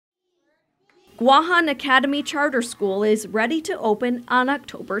Guahan Academy Charter School is ready to open on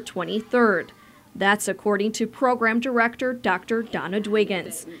October 23rd. That's according to Program Director Dr. Donna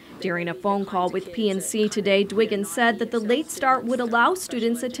Dwiggins. During a phone call with PNC today, Dwiggins said that the late start would allow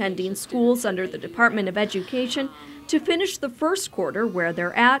students attending schools under the Department of Education to finish the first quarter where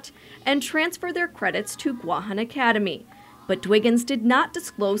they're at and transfer their credits to Guahan Academy. But Dwiggins did not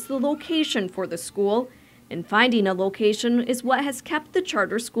disclose the location for the school, and finding a location is what has kept the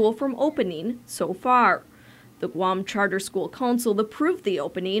charter school from opening so far. The Guam Charter School Council approved the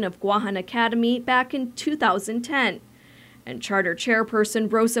opening of Guahan Academy back in 2010. And Charter Chairperson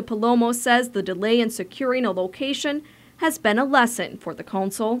Rosa Palomo says the delay in securing a location has been a lesson for the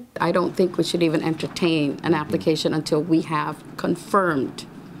council. I don't think we should even entertain an application until we have confirmed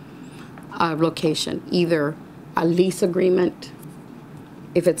a location, either a lease agreement.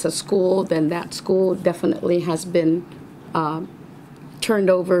 If it's a school, then that school definitely has been turned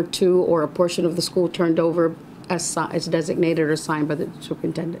over to, or a portion of the school turned over as designated or signed by the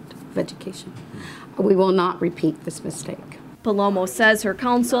Superintendent of Education. We will not repeat this mistake. Palomo says her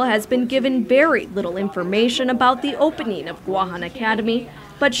council has been given very little information about the opening of Guahan Academy,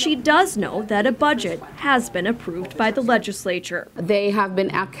 but she does know that a budget has been approved by the legislature. They have been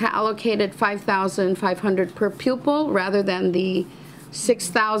allocated $5,500 per pupil rather than the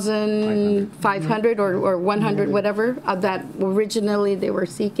 $6,500 or 100, whatever, that originally they were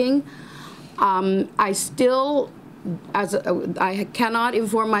seeking. I cannot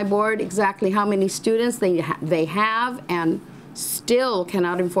inform my board exactly how many students they have, and still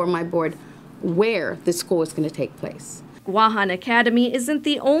cannot inform my board where the school is going to take place. Guahan Academy isn't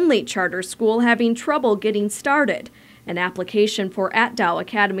the only charter school having trouble getting started. An application for Atdow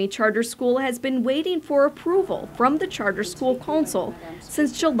Academy Charter School has been waiting for approval from the Charter School Council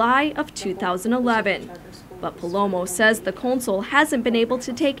since July of 2011. But Palomo says the council hasn't been able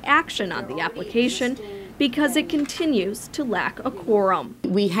to take action on the application because it continues to lack a quorum.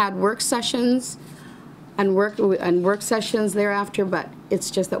 We had work sessions and work sessions thereafter, but it's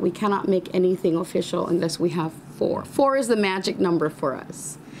just that we cannot make anything official unless we have 4. 4 is the magic number for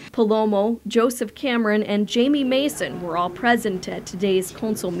us. Palomo, Joseph Cameron, and Jamie Mason were all present at today's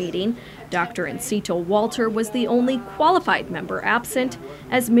council meeting. Dr. Encito Walter was the only qualified member absent,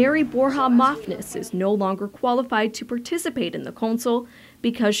 as Mary Borja Mofnis is no longer qualified to participate in the council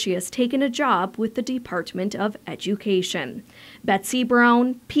because she has taken a job with the Department of Education. Betsy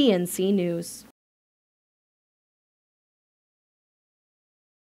Brown, PNC News.